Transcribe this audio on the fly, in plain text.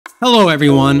Hello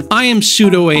everyone, I am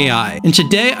Pseudo AI, and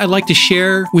today I'd like to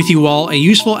share with you all a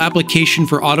useful application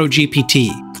for AutoGPT.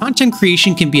 Content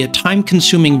creation can be a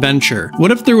time-consuming venture.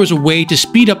 What if there was a way to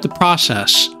speed up the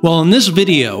process? Well, in this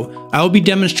video, I will be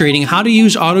demonstrating how to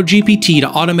use AutoGPT to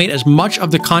automate as much of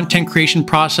the content creation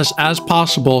process as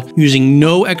possible using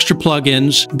no extra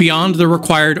plugins beyond the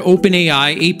required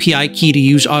OpenAI API key to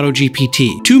use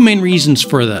AutoGPT. Two main reasons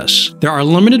for this. There are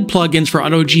limited plugins for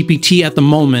AutoGPT at the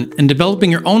moment, and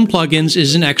developing your own plugins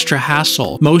is an extra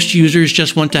hassle. Most users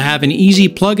just want to have an easy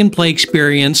plug-and-play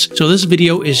experience, so this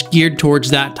video is geared towards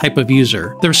that type of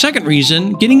user. The second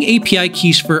reason, getting API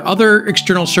keys for other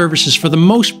external services for the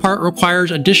most part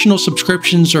requires additional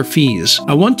subscriptions or fees.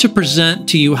 I want to present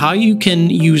to you how you can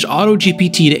use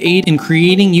AutoGPT to aid in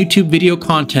creating YouTube video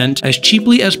content as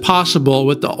cheaply as possible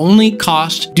with the only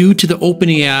cost due to the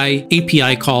OpenAI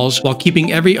API calls while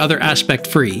keeping every other aspect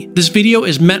free. This video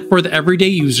is meant for the everyday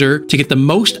user to get the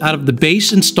most out of the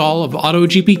base install of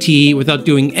AutoGPT without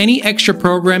doing any extra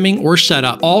programming or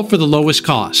setup, all for the lowest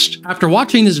cost. After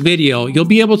watching this video, you'll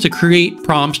be able to create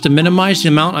prompts to minimize the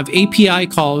amount of API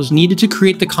calls needed to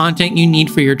create the content you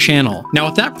need for your channel. Now,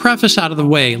 with that preface out of the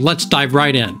way, let's dive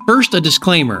right in. First, a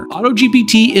disclaimer.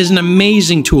 AutoGPT is an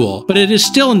amazing tool, but it is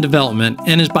still in development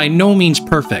and is by no means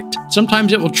perfect.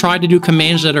 Sometimes it will try to do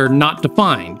commands that are not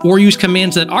defined, or use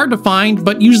commands that are defined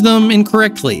but use them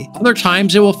incorrectly. Other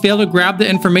times, it will fail to grab the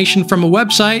information from a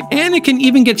website, and it can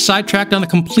even get sidetracked on a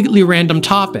completely random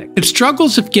topic. It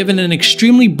struggles if given an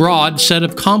extremely broad set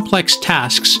of complex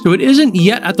tasks, so it isn't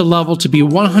yet at the level to be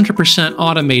 100%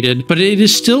 automated, but it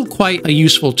is still quite a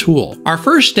useful tool. Our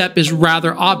first step is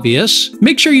rather obvious.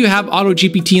 Make sure you have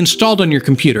AutoGPT installed on your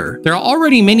computer. There are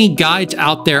already many guides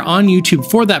out there on YouTube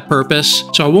for that purpose,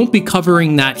 so I won't be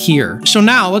covering that here. So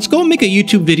now let's go make a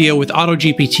YouTube video with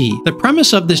AutoGPT. The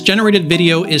premise of this generated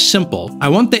video is simple. I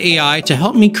want the AI to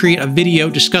help me create a video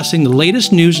discussing the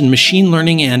latest news in machine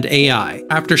learning and AI.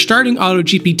 After starting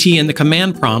AutoGPT in the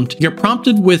command prompt, you're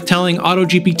prompted with telling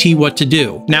AutoGPT what to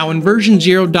do. Now in version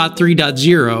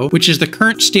 0.3.0, which is the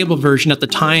current stable version at the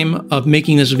time of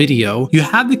making this video, you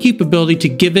have the capability to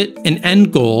give it an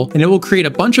end goal and it will create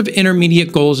a bunch of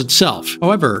intermediate goals itself.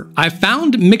 However, I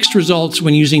found mixed results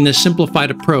when using this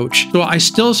simplified approach, so I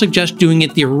still suggest doing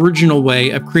it the original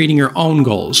way of creating your own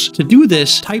goals. To do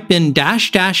this, type in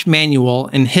 --manual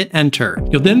and hit enter.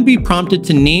 You'll then be prompted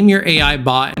to name your AI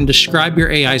bot and describe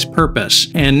your AI's purpose.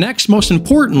 And next, most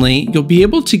importantly, you'll be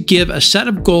able to give a set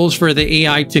of goals for the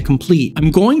AI to complete.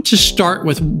 I'm going to start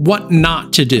with what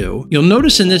not to do. You'll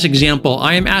notice in this example,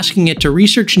 I am asking it to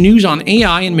research news on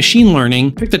AI and machine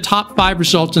learning, pick the top 5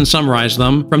 results and summarize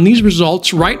them. From these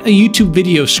results, write a YouTube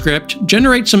video script,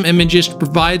 generate some images to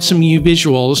provide some new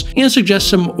visuals, and suggest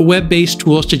some web-based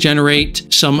tools to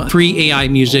generate some free AI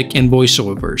music and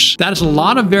voiceovers. That is a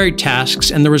lot of varied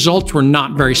tasks, and the results were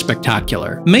not very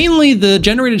spectacular. Mainly, the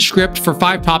generated script for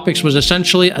 5 topics was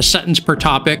essentially a sentence per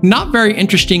topic, not very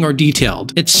interesting or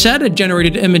detailed. It said it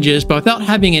generated images, but without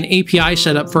having an API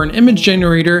set up for an image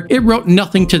generator, it wrote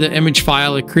nothing to the image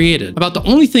file it created. About the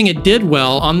only thing it did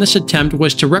well on this attempt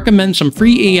was to recommend some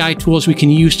free AI tools we can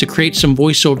use to create some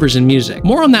voiceovers and music.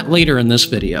 More on that later in this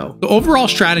video. The overall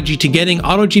strategy to getting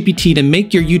AutoGPT to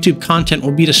make your YouTube content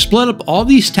will be to split up all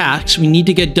these tasks we need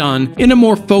to get done in a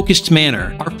more focused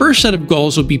manner. Our first set of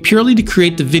goals will be purely to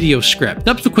create the video script.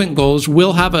 Subsequent goals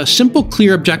will have a simple,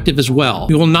 clear objective as well.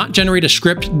 We will not generate a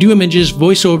script, do images,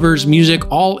 voiceovers, music,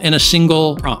 all in a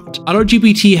single prompt.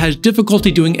 AutoGPT has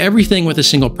difficulty doing everything with a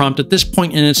single prompt at this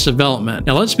point in its development.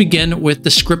 Now let's begin with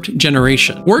the script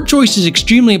generation. Word choice is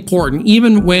extremely important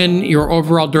even when your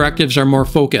overall directives are more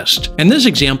focused. In this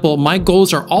example, my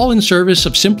goals are all in service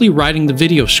of simply writing the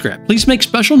video script. Please make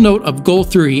special note of goal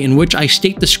 3, in which I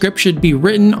state the script should be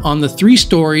written on the 3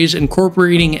 stories,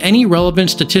 incorporating any relevant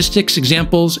statistics,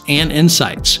 examples, and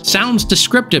insights. Sounds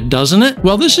descriptive, doesn't it?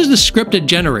 Well, this is the script it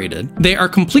generated. They are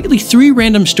completely 3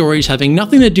 random stories having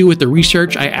nothing to do with the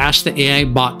research I asked the AI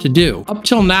bot to do. Up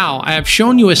till now, I have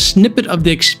shown you a snippet of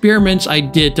the experiments I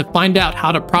did to find out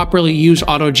how to properly use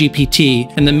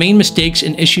AutoGPT and the main mistakes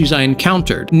and issues I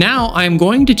encountered. Now, I am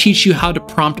going to teach you how to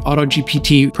prompt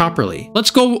AutoGPT properly.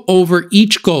 Let's go over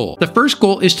each goal. The first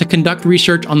goal is to conduct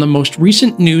research on the most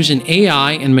recent news in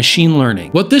AI and machine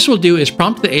learning. What this will do is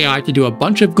prompt the AI to do a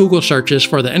bunch of Google searches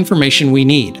for the information we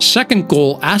need. Second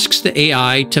goal asks the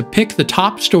AI to pick the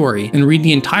top story and read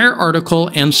the entire article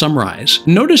and summarize.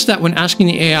 Notice that when asking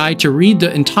the AI to read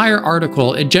the entire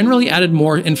article, it generally added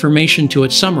more information to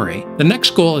its summary. The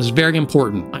next goal is very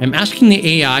important. I am asking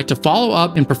the AI to follow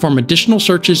up and perform additional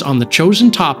searches on the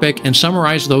chosen topic and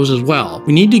summarize those as well.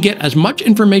 We need to get as much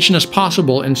information as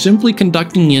possible, and simply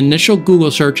conducting the initial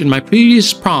Google search in my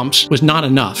previous prompts was not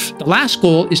enough. The last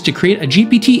goal is to create a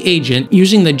GPT agent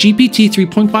using the GPT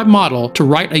 3.5 model to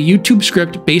write a YouTube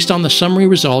script based on the summary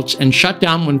results and shut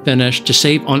down when finished to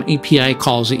save on API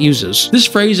calls it uses. This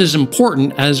phrase is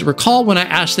important as recall when I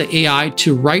asked the AI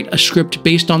to write a script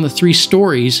based on the 3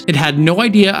 stories, it had no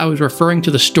idea I was referring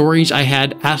to the stories I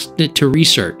had asked it to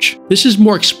research. This is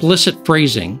more explicit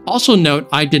phrasing. Also note,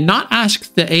 I did not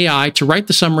ask the AI to write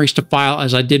the summaries to file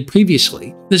as I did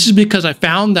previously. This is because I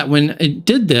found that when it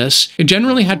did this, it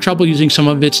generally had trouble using some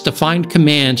of its defined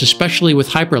commands, especially with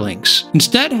hyperlinks.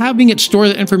 Instead, having it store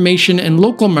the information in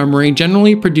local memory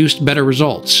generally produced better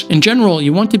results. In general,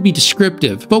 you want to be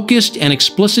descriptive, focused, and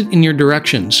explicit in your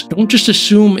directions. Don't just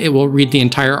assume it will read the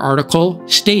entire article,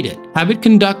 state it. Have it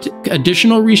conduct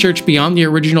additional research beyond the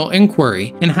original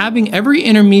inquiry, and having every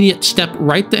intermediate step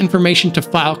write the information to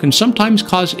file can sometimes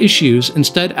cause issues.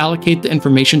 Instead, allocate the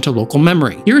information to local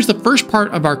memory. Here's the first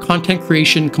part of our content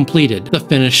creation completed, the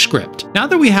finished script. Now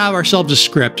that we have ourselves a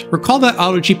script, recall that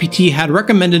AutoGPT had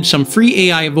recommended some free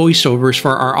AI voiceovers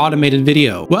for our automated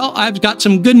video. Well, I've got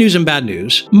some good news and bad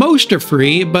news. Most are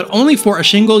free, but only for a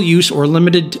single use or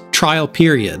limited trial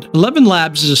period. 11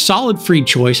 Labs is a solid free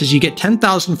choice as you get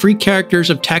 10,000 free characters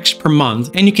of text per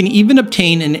month, and you can even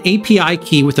obtain an API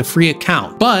key with a free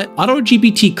account. But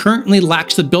AutoGPT currently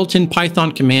lacks the built-in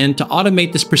Python command to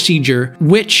automate this procedure,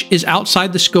 which is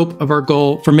outside the scope of our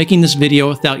goal for making this video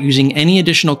without using any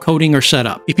additional coding or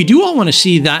setup. If you do all want to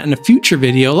see that in a future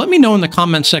video, let me know in the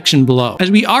comments section below. As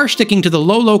we are sticking to the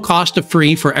low cost of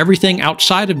free for everything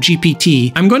outside of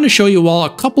GPT, I'm going to show you all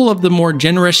a couple of the more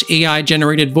generous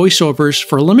AI-generated voiceovers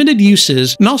for limited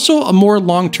uses and also a more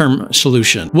long-term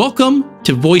solution. Welcome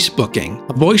to Voice Booking,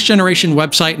 a voice generation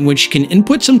website in which you can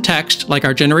input some text like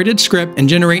our generated script and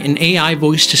generate an AI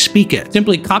voice to speak it.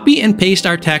 Simply copy and paste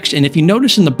our text, and if you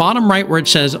notice in the bottom right where it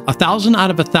says 1,000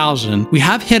 out of 1,000, we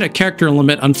have hit a character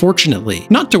limit unfortunately.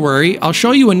 Not to worry, I'll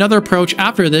show you another approach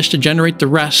after this to generate the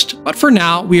rest, but for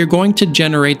now we are going to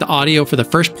generate the audio for the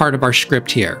first part of our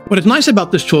script here. What is nice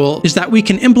about this tool is that we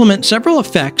can implement several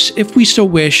effects if we so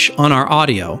wish on our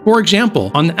audio. For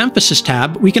example, on the emphasis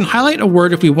tab, we can highlight a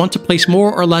word if we want to place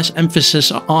more or less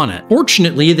emphasis on it.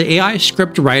 Fortunately, the AI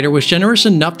script writer was generous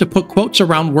enough to put quotes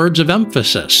around words of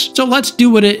emphasis. So let's do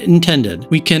what it intended.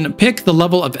 We can pick the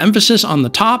level of emphasis on the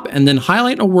top and then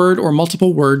highlight a word or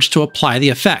multiple words to apply the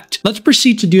effect. Let's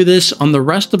proceed to do this on the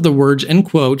rest of the words in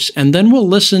quotes, and then we'll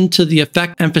listen to the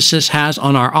effect emphasis has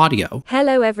on our audio.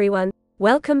 Hello everyone,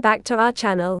 welcome back to our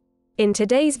channel. In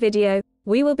today's video,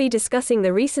 we will be discussing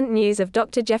the recent news of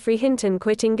Dr. Geoffrey Hinton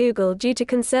quitting Google due to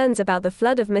concerns about the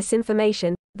flood of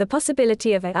misinformation, the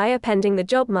possibility of AI upending the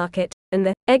job market, and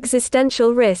the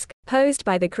existential risk posed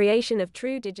by the creation of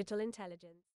true digital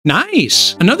intelligence.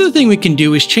 Nice! Another thing we can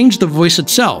do is change the voice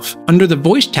itself. Under the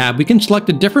Voice tab, we can select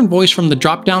a different voice from the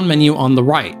drop-down menu on the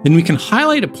right. Then we can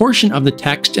highlight a portion of the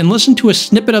text and listen to a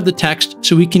snippet of the text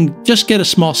so we can just get a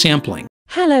small sampling.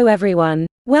 Hello everyone,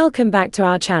 welcome back to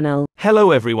our channel.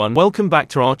 Hello everyone, welcome back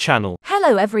to our channel.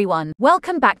 Hello everyone,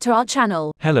 welcome back to our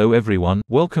channel. Hello everyone,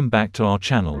 welcome back to our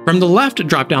channel. From the left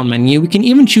drop-down menu, we can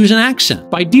even choose an accent.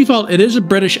 By default, it is a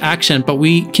British accent, but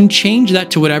we can change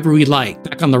that to whatever we like.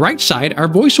 Back on the right side, our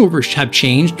voiceovers have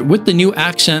changed with the new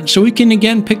accent, so we can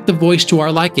again pick the voice to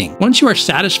our liking. Once you are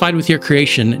satisfied with your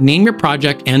creation, name your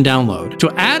project and download.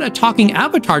 To add a talking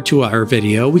avatar to our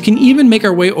video, we can even make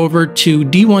our way over to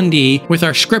D1D with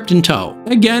our script in tow.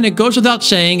 Again, it goes without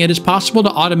saying, it is possible to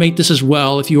automate this as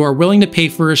well if you are willing to pay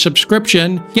for a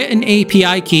subscription, get an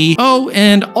API key,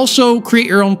 and also create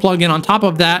your own plugin on top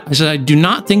of that, as I do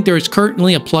not think there is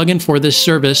currently a plugin for this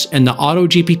service in the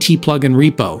AutoGPT plugin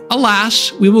repo.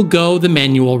 Alas, we will go the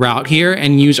manual route here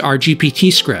and use our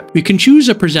GPT script. We can choose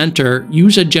a presenter,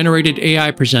 use a generated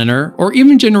AI presenter, or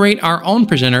even generate our own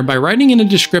presenter by writing in a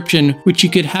description which you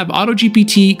could have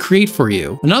AutoGPT create for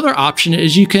you. Another option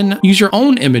is you can use your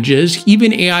own images,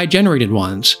 even AI generated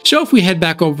ones. So if we head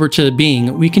back over to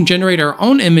Bing, we can generate our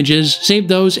own images, save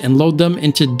those, and load them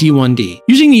into D1D.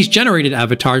 Using these generated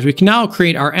avatars, we can now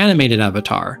create our animated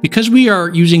avatar. Because we are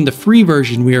using the free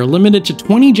version, we are limited to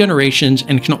 20 generations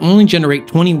and can only generate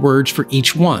 20 words for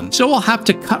each one. So we'll have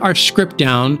to cut our script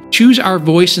down, choose our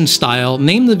voice and style,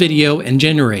 name the video, and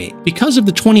generate. Because of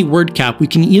the 20 word cap, we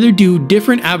can either do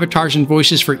different avatars and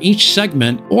voices for each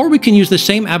segment, or we can use the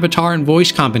same avatar and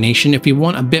voice combination if we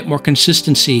want a bit more consistency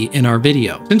consistency in our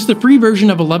video. Since the free version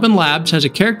of 11 Labs has a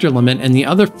character limit and the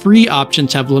other free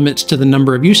options have limits to the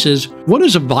number of uses, what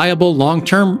is a viable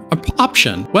long-term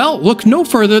option? Well, look no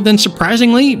further than,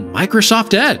 surprisingly,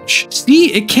 Microsoft Edge.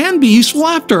 See, it can be useful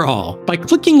after all. By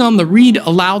clicking on the Read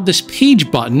Aloud This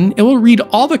Page button, it will read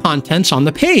all the contents on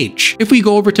the page. If we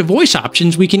go over to voice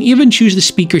options, we can even choose the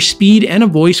speaker speed and a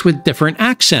voice with different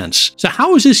accents. So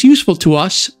how is this useful to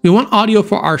us? We want audio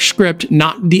for our script,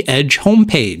 not the Edge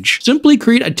homepage. Simply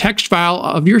create a text file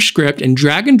of your script and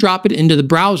drag and drop it into the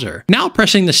browser. Now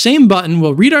pressing the same button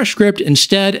will read our script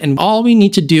instead, and all we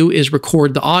need to do is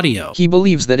record the audio. He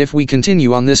believes that if we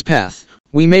continue on this path,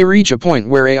 we may reach a point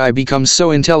where AI becomes so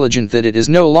intelligent that it is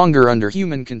no longer under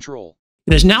human control.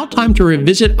 It is now time to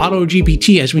revisit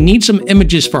AutoGPT, as we need some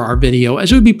images for our video,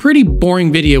 as it would be pretty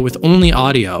boring video with only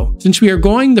audio. Since we are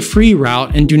going the free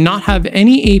route and do not have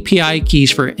any API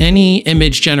keys for any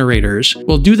image generators,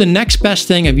 we'll do the next best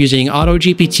thing of using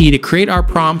AutoGPT to create our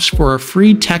prompts for a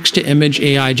free text-to-image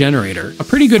AI generator. A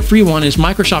pretty good free one is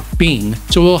Microsoft Bing,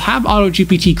 so we'll have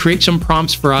AutoGPT create some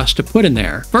prompts for us to put in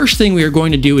there. First thing we are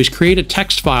going to do is create a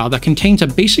text file that contains a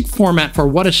basic format for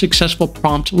what a successful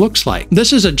prompt looks like.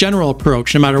 This is a general approach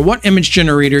no matter what image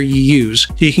generator you use,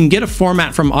 so you can get a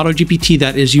format from AutoGPT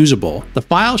that is usable. The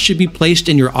file should be placed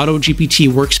in your AutoGPT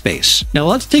workspace. Now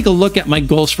let's take a look at my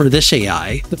goals for this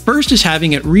AI. The first is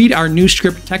having it read our new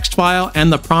script text file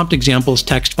and the prompt examples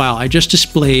text file I just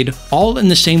displayed, all in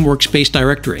the same workspace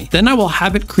directory. Then I will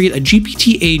have it create a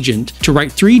GPT agent to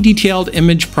write 3 detailed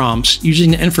image prompts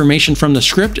using the information from the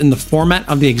script and the format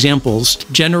of the examples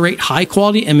to generate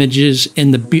high-quality images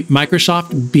in the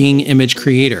Microsoft Bing image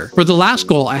creator. For the last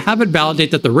goal, I have it validate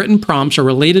that the written prompts are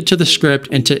related to the script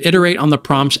and to iterate on the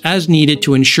prompts as needed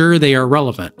to ensure they are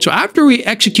relevant. So after we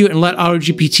execute and let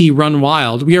AutoGPT run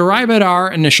wild, we arrive at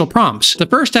our initial prompts. The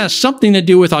first has something to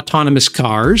do with autonomous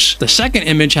cars. The second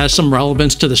image has some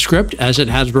relevance to the script, as it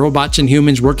has robots and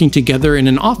humans working together in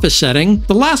an office setting.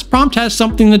 The last prompt has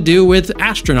something to do with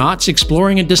astronauts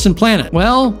exploring a distant planet.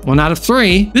 Well, 1 out of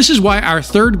 3. This is why our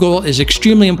third goal is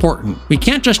extremely important. We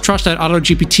can't just trust that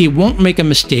AutoGPT won't make a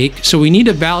mistake, so we need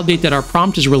to validate that our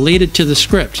prompt is related to the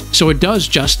script. So it does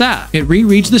just that. It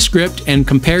rereads the script and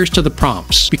compares to the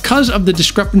prompts. Because of the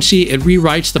discrepancy, it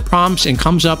rewrites the prompts and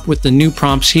comes up with the new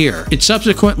prompts here. It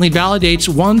subsequently validates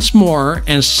once more,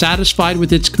 and satisfied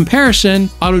with its comparison,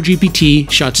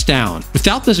 AutoGPT shuts down.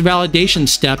 Without this validation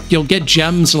step, you'll get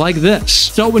gems like this.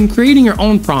 So when creating your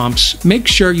own prompts, make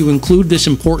sure you include this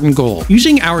important goal.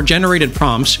 Using our generated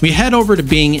prompts, we head over to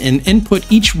Bing and input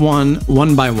each one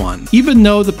by one. Even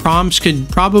though the prompts could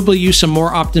probably use some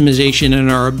more optimization and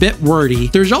are a bit wordy,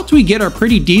 the results we get are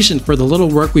pretty decent for the little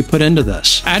work we put into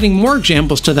this. Adding more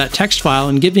examples to that text file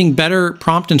and giving better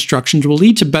prompt instructions will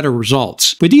lead to better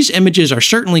results, but these images are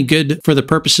certainly good for the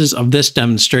purposes of this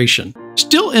demonstration.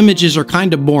 Still images are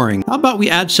kind of boring. How about we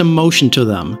add some motion to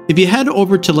them? If you head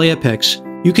over to Layapix,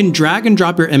 you can drag and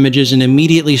drop your images and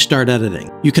immediately start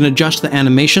editing. You can adjust the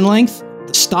animation length,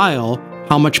 the style,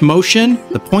 how much motion,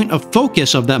 the point of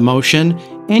focus of that motion,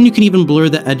 and you can even blur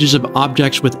the edges of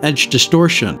objects with edge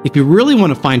distortion. If you really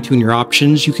want to fine-tune your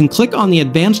options, you can click on the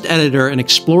advanced editor and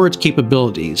explore its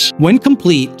capabilities. When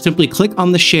complete, simply click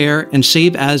on the share and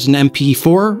save as an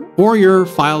MP4 or your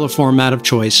file of format of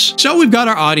choice. So we've got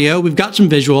our audio, we've got some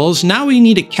visuals, now we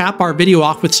need to cap our video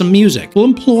off with some music. We'll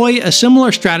employ a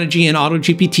similar strategy in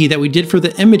AutoGPT that we did for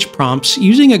the image prompts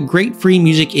using a great free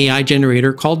music AI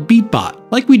generator called Beatbot.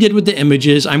 Like we did with the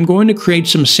images, I'm going to create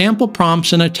some sample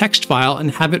prompts in a text file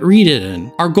and have it read it in.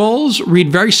 Our goals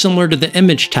read very similar to the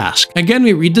image task. Again,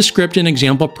 we read the script in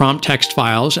example prompt text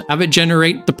files, have it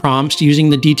generate the prompts using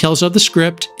the details of the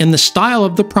script and the style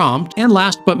of the prompt, and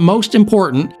last but most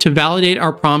important, to validate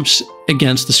our prompts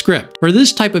against the script. For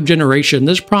this type of generation,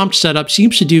 this prompt setup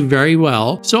seems to do very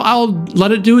well, so I'll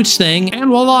let it do its thing, and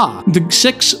voila! The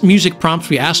 6 music prompts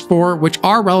we asked for, which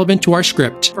are relevant to our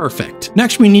script. Perfect.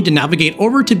 Next, we need to navigate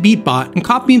over to Beatbot and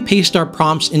copy and paste our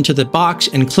prompts into the box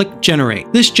and click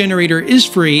Generate. This generator is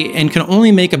free and can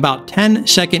only make about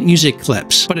 10-second music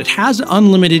clips, but it has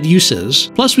unlimited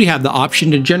uses. Plus, we have the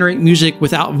option to generate music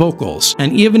without vocals,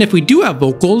 and even if we do have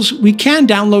vocals, we can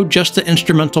download just the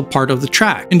instrumental part of the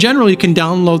track. In general, you can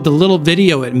download the little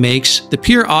video it makes, the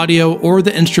pure audio, or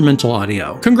the instrumental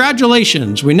audio.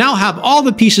 Congratulations! We now have all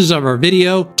the pieces of our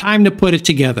video. Time to put it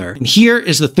together. And here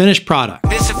is the finished product.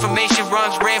 Misinformation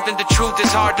runs rampant, the truth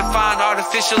is hard to find.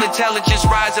 Artificial intelligence,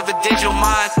 rise of a digital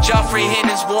mind. Geoffrey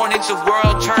Hinton's warnings, a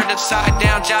world turned upside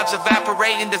down. Jobs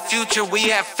evaporate in the future we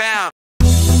have found.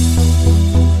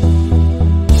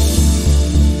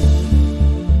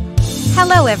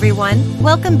 Hello everyone,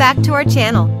 welcome back to our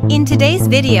channel. In today's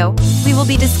video, we we will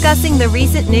be discussing the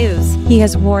recent news. He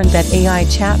has warned that AI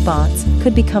chatbots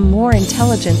could become more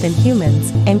intelligent than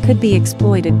humans and could be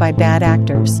exploited by bad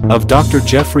actors. Of Dr.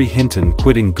 Geoffrey Hinton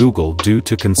quitting Google due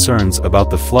to concerns about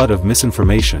the flood of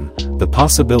misinformation, the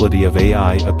possibility of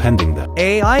AI appending the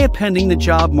appending the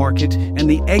job market, and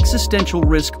the existential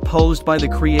risk posed by the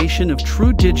creation of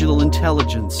true digital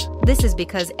intelligence. This is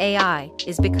because AI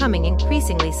is becoming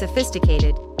increasingly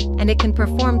sophisticated, and it can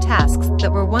perform tasks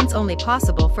that were once only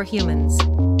possible for humans.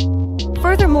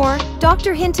 Furthermore,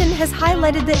 Dr. Hinton has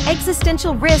highlighted the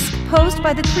existential risk posed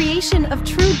by the creation of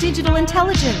true digital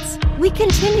intelligence. We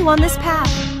continue on this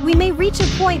path, we may reach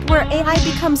a point where AI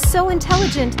becomes so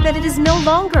intelligent that it is no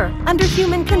longer under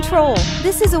human control.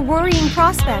 This is a worrying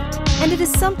prospect, and it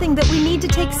is something that we need to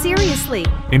take seriously.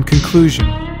 In conclusion,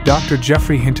 Dr.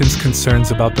 Geoffrey Hinton's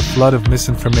concerns about the flood of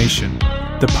misinformation,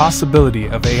 the possibility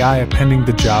of AI appending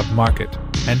the job market,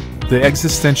 and the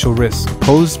existential risk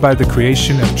posed by the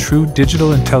creation of true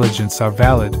digital intelligence are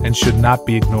valid and should not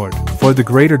be ignored, for the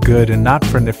greater good and not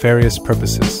for nefarious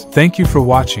purposes. Thank you for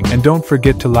watching, and don't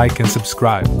forget to like and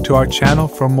subscribe to our channel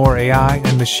for more AI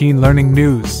and machine learning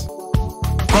news.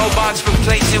 Robots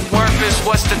replacing workers,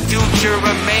 what's the future of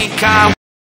mankind?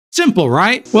 Simple,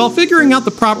 right? Well, figuring out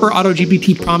the proper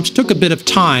AutoGPT prompts took a bit of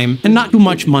time and not too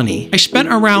much money. I spent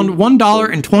around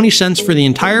 $1.20 for the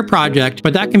entire project,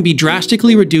 but that can be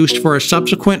drastically reduced for a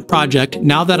subsequent project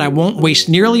now that I won't waste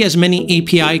nearly as many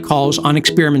API calls on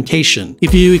experimentation.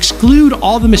 If you exclude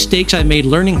all the mistakes I made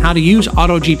learning how to use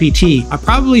AutoGPT, I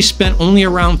probably spent only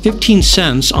around 15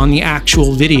 cents on the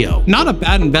actual video. Not a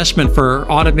bad investment for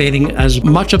automating as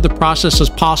much of the process as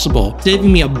possible,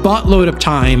 saving me a buttload of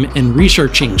time in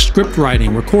researching, script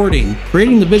writing, recording,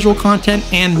 creating the visual content,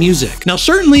 and music. Now,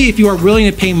 certainly if you are willing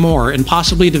to pay more and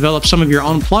possibly develop some of your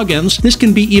own plugins, this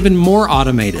can be even more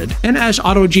automated. And as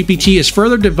AutoGPT is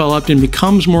further developed and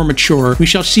becomes more mature, we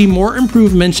shall see more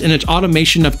improvements in its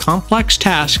automation of complex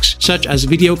tasks such as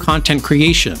video content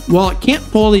creation. While it can't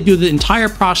fully do the entire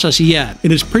process yet,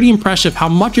 it is pretty impressive how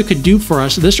much it could do for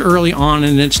us this early on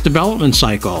in its development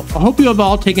cycle. I hope you have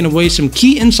all taken away some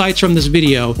key insights from this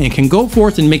video and can go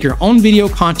forth and make your own video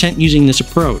content using this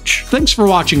approach. Thanks for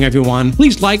watching, everyone.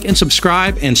 Please like and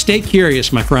subscribe and stay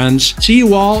curious, my friends. See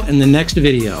you all in the next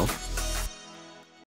video.